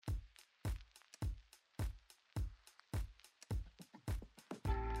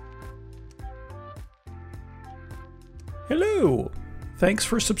Hello! Thanks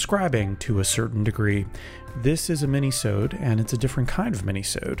for subscribing to A Certain Degree. This is a mini-sode, and it's a different kind of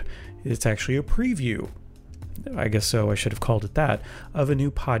mini-sode. It's actually a preview, I guess so, I should have called it that, of a new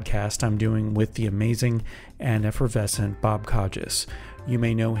podcast I'm doing with the amazing and effervescent Bob Codges. You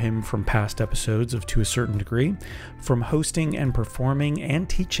may know him from past episodes of To a Certain Degree, from hosting and performing and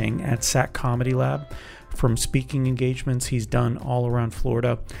teaching at SAC Comedy Lab, from speaking engagements he's done all around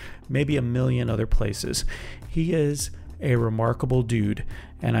Florida, maybe a million other places. He is a remarkable dude,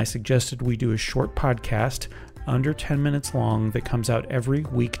 and I suggested we do a short podcast under 10 minutes long that comes out every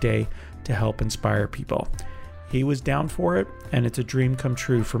weekday to help inspire people. He was down for it, and it's a dream come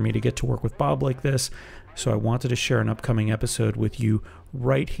true for me to get to work with Bob like this, so I wanted to share an upcoming episode with you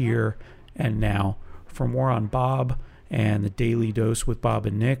right here and now. For more on Bob and the Daily Dose with Bob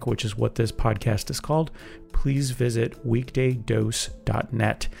and Nick, which is what this podcast is called, please visit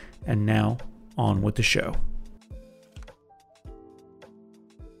weekdaydose.net. And now, on with the show.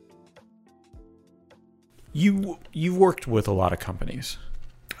 You've worked with a lot of companies.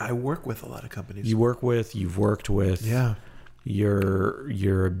 I work with a lot of companies. You've worked with. Yeah.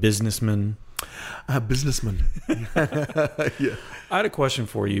 You're a businessman. Businessman. Yeah. I had a question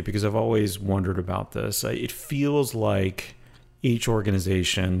for you because I've always wondered about this. It feels like each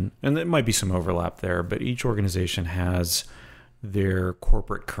organization, and there might be some overlap there, but each organization has their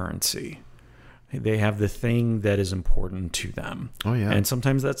corporate currency. They have the thing that is important to them. Oh, yeah. And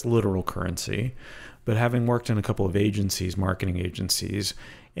sometimes that's literal currency. But having worked in a couple of agencies, marketing agencies,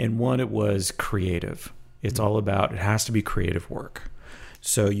 in one it was creative. It's all about, it has to be creative work.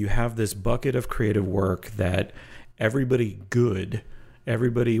 So you have this bucket of creative work that everybody good,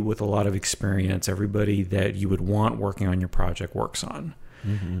 everybody with a lot of experience, everybody that you would want working on your project works on.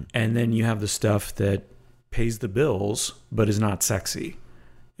 Mm-hmm. And then you have the stuff that pays the bills, but is not sexy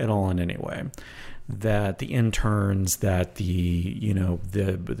at all in any way. That the interns, that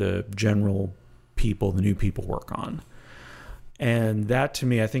the general people, the new people work on. And that, to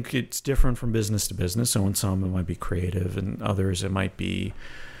me, I think it's different from business to business. So in some, it might be creative, and others, it might be,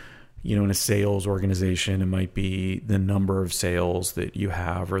 in a sales organization, it might be the number of sales that you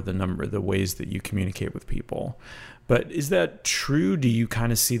have or the ways that you communicate with people. But is that true? Do you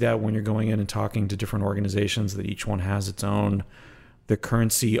kind of see that when you're going in and talking to different organizations, that each one has its own, the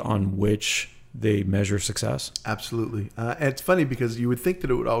currency on which they measure success? Absolutely. And it's funny because you would think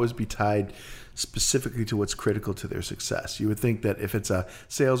that it would always be tied specifically to what's critical to their success. You would think that if it's a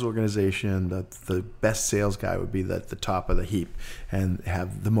sales organization, that the best sales guy would be at the top of the heap and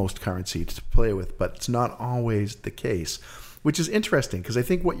have the most currency to play with, but it's not always the case, which is interesting because I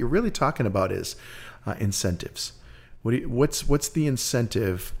think what you're really talking about is incentives. What's the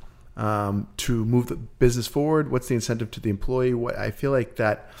incentive to move the business forward? What's the incentive to the employee? I feel like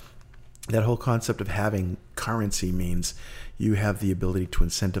that whole concept of having currency means you have the ability to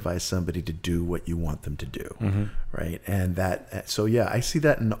incentivize somebody to do what you want them to do, mm-hmm. right? And so yeah, I see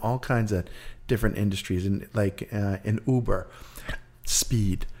that in all kinds of different industries. And like in Uber,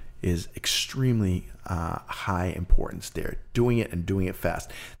 speed is extremely high importance. They're doing it and doing it fast.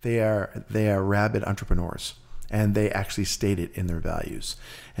 They are rabid entrepreneurs, and they actually state it in their values.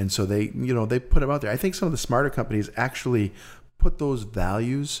 And so they put them out there. I think some of the smarter companies actually put those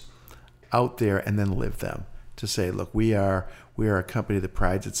values out there and then live them, to say, look, we are a company that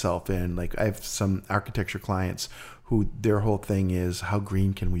prides itself in, like, I have some architecture clients who their whole thing is, how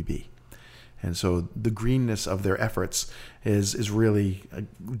green can we be? And so the greenness of their efforts is really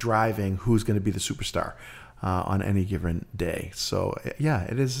driving who's going to be the superstar on any given day. So yeah,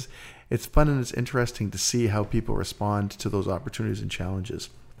 it's fun and it's interesting to see how people respond to those opportunities and challenges,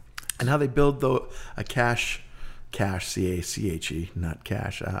 and how they build a cache, C-A-C-H-E, not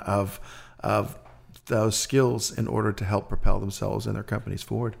cash, of those skills in order to help propel themselves and their companies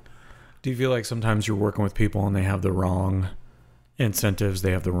forward. Do you feel like sometimes you're working with people and they have the wrong incentives,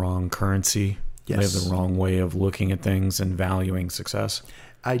 they have the wrong currency, yes. They have the wrong way of looking at things and valuing success?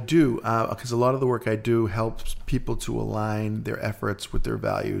 I do, because a lot of the work I do helps people to align their efforts with their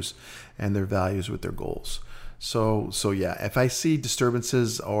values and their values with their goals. So yeah, if I see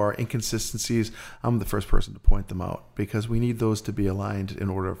disturbances or inconsistencies, I'm the first person to point them out, because we need those to be aligned in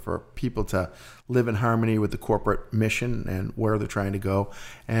order for people to live in harmony with the corporate mission and where they're trying to go,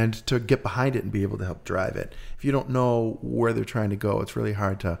 and to get behind it and be able to help drive it. If you don't know where they're trying to go, it's really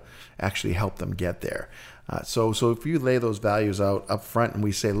hard to actually help them get there. So if you lay those values out up front and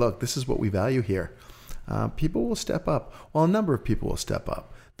we say, look, this is what we value here, people will step up. Well, a number of people will step up.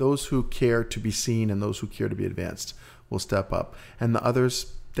 Those who care to be seen and those who care to be advanced will step up. And the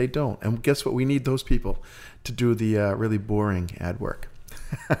others, they don't. And guess what? We need those people to do the really boring ad work.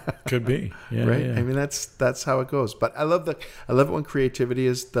 Could be. Yeah, right? yeah. I mean, that's how it goes. But I love it when creativity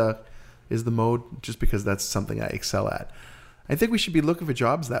is the mode, just because that's something I excel at. I think we should be looking for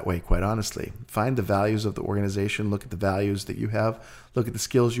jobs that way, quite honestly. Find the values of the organization, look at the values that you have, look at the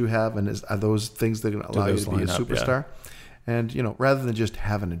skills you have, and are those things that are going to allow you to be a superstar? And, rather than just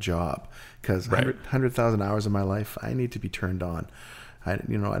having a job, because 100,000 hours of my life, I need to be turned on. I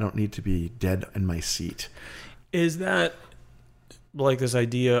don't need to be dead in my seat. Is that like this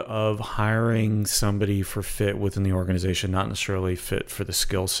idea of hiring somebody for fit within the organization, not necessarily fit for the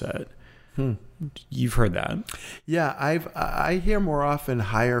skill set? You've heard that. Yeah, I hear more often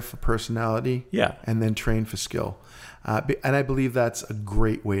hire for personality, and then train for skill. And I believe that's a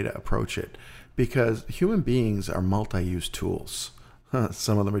great way to approach it, because human beings are multi-use tools.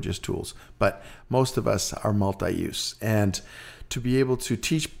 Some of them are just tools, but most of us are multi-use. And to be able to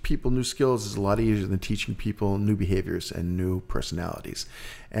teach people new skills is a lot easier than teaching people new behaviors and new personalities.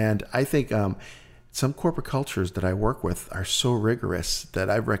 And I think some corporate cultures that I work with are so rigorous that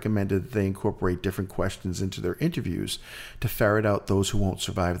I've recommended that they incorporate different questions into their interviews to ferret out those who won't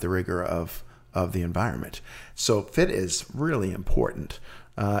survive the rigor of the environment. So fit is really important.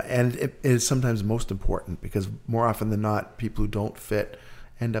 And it is sometimes most important, because more often than not, people who don't fit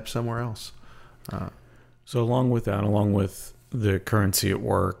end up somewhere else. So along with the currency at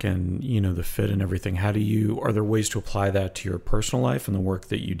work and, the fit and everything, are there ways to apply that to your personal life and the work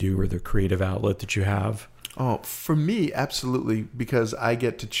that you do, or the creative outlet that you have? Oh, for me, absolutely, because I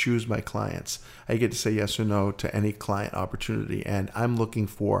get to choose my clients. I get to say yes or no to any client opportunity, and I'm looking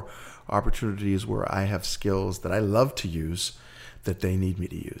for opportunities where I have skills that I love to use that they need me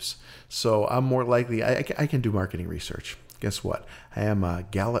to use. So I'm more likely, I can do marketing research. Guess what? I am a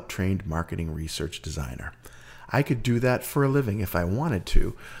Gallup-trained marketing research designer. I could do that for a living if I wanted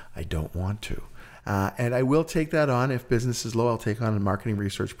to. I don't want to. And I will take that on. If business is low, I'll take on a marketing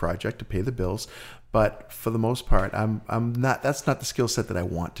research project to pay the bills. But for the most part, that's not the skill set that I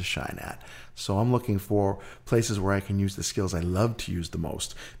want to shine at. So I'm looking for places where I can use the skills I love to use the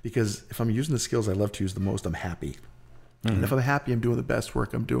most. Because if I'm using the skills I love to use the most, I'm happy. Mm-hmm. And if I'm happy, I'm doing the best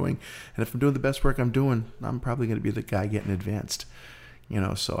work I'm doing. And if I'm doing the best work I'm doing, I'm probably going to be the guy getting advanced.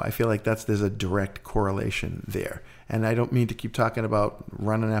 So I feel like there's a direct correlation there. And I don't mean to keep talking about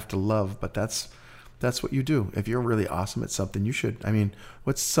running after love, but that's what you do. If you're really awesome at something, you should. I mean,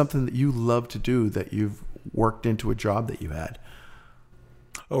 what's something that you love to do that you've worked into a job that you had?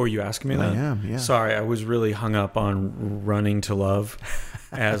 Oh, are you asking me that? I am, yeah. Sorry, I was really hung up on Running to Love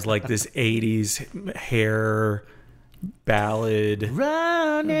as like this 80s hair ballad.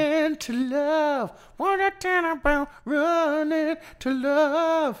 Running to love. What I tell about running to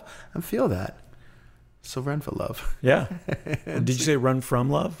love. I feel that. So run for love. Yeah. Did you say run from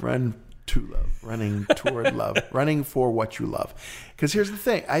love? Run to love. Running toward love. Running for what you love. Because here's the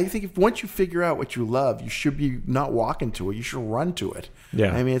thing. I think once you figure out what you love, you should be not walking to it. You should run to it.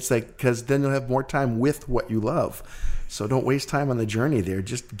 Yeah. I mean, it's like, because then you'll have more time with what you love. So don't waste time on the journey there.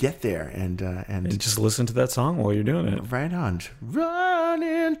 Just get there and just listen to that song while you're doing it. Right on. Run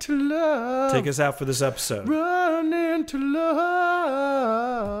into love. Take us out for this episode. Run into love.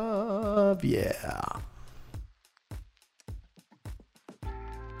 Yeah.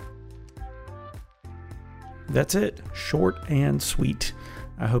 That's it. Short and sweet.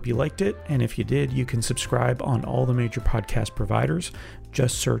 I hope you liked it, and if you did, you can subscribe on all the major podcast providers.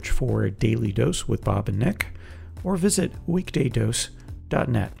 Just search for Daily Dose with Bob and Nick, or visit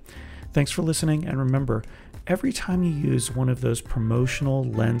weekdaydose.net. Thanks for listening, and remember, every time you use one of those promotional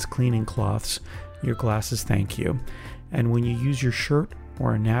lens cleaning cloths, your glasses thank you. And when you use your shirt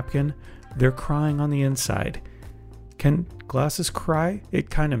or a napkin, they're crying on the inside. Can glasses cry? It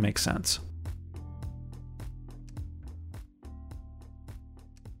kind of makes sense.